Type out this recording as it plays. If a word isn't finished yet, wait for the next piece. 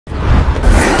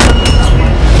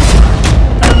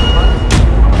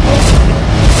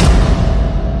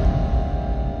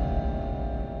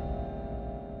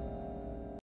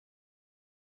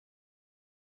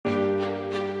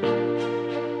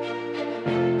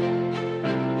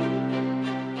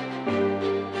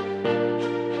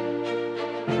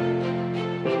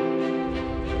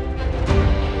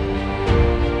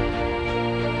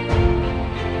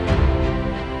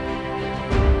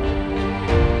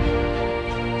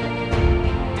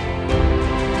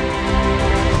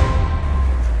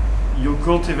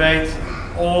cultivate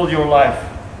all your life.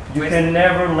 You can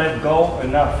never let go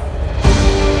enough.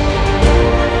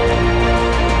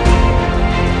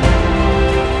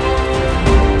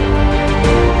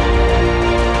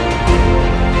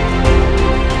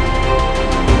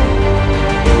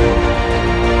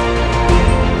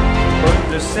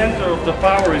 The center of the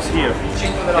power is here.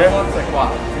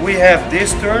 Okay? We have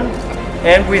this turn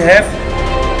and we have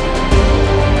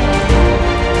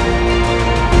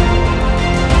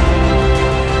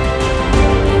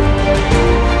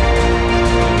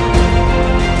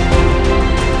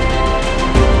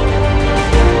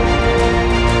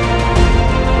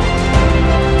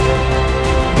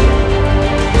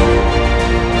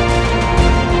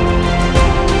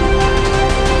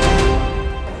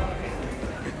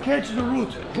catch the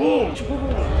root. Boom.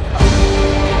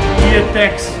 He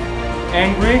attacks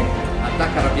angry.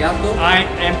 Attacca arrabbiato. I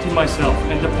empty myself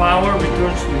and the power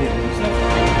returns to him.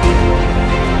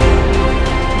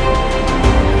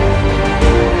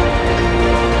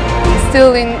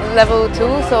 Still in level 2,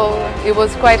 so it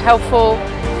was quite helpful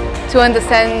to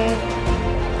understand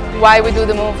why we do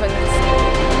the movements.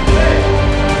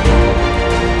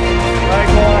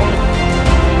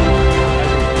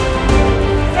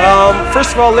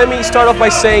 First of all, let me start off by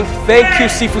saying thank you,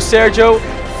 Sifu Sergio,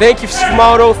 thank you,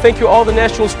 Mauro, thank you all the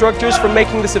national instructors for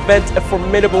making this event a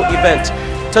formidable event.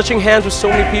 Touching hands with so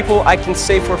many people, I can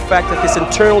say for a fact that this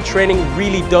internal training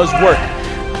really does work.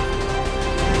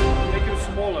 Make it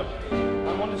smaller.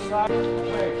 I'm on the side.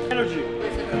 Energy.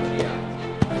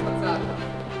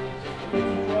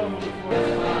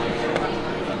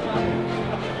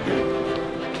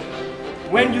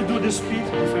 When you do the speed,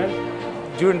 defend.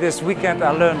 During this weekend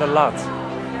I learned a lot.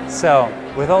 So,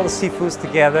 with all the Sifus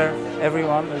together,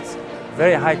 everyone, it's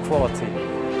very high quality.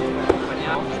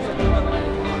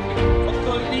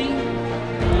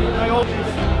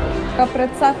 Ho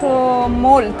apprezzato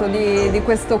molto di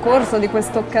questo corso, di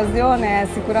questa occasione,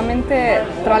 sicuramente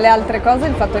tra le altre cose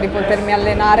il fatto di potermi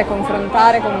allenare,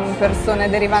 confrontare con persone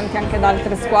derivanti anche da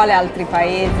altre scuole, altri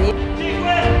paesi.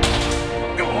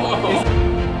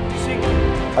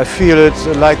 I feel it's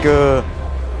like a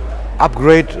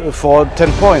upgrade for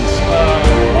 10 points.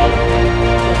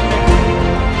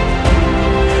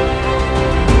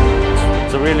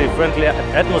 It's a really friendly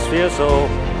atmosphere, so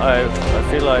I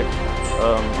feel like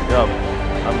yeah,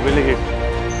 I'm really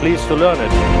pleased to learn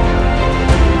it.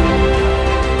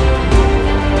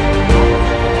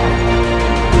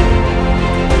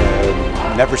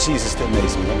 Never ceases to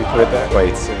amaze me, let me put it that way.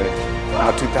 It's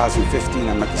now 2015,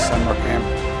 I'm at the Summercamp,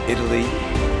 Italy,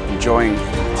 enjoying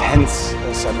intense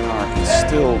seminar and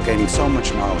still gaining so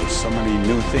much knowledge, so many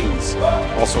new things,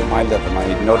 also at my level.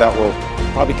 I know that will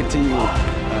probably continue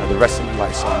the rest of my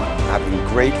life, so I'm having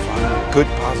great fun, good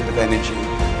positive energy,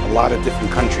 a lot of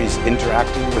different countries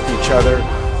interacting with each other,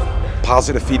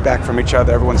 positive feedback from each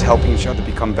other, everyone's helping each other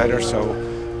become better, so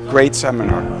great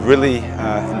seminar, really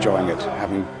enjoying it,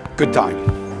 having a good time.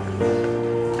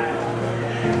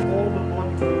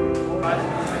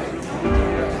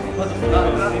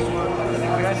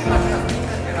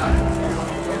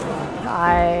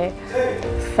 I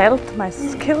felt my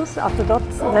skills after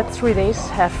that 3 days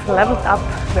have leveled up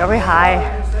very high.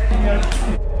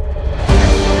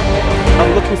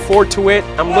 I'm looking forward to it.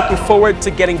 I'm looking forward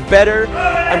to getting better.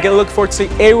 I'm going to look forward to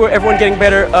seeing everyone getting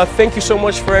better. Thank you so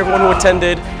much for everyone who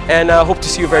attended, and I hope to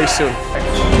see you very soon.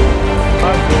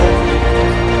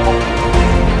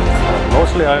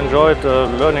 Mostly I enjoyed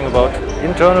learning about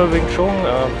Internal Wing Tjun.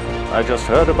 I just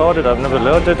heard about it, I've never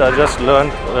learned it. I just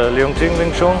learned IWKA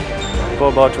Wing Tjun for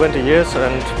about 20 years,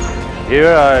 and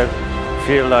here I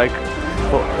feel like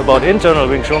about Internal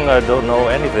Wing Tjun I don't know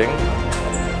anything.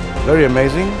 Very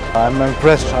amazing. I'm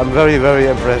impressed. I'm very, very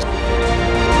impressed.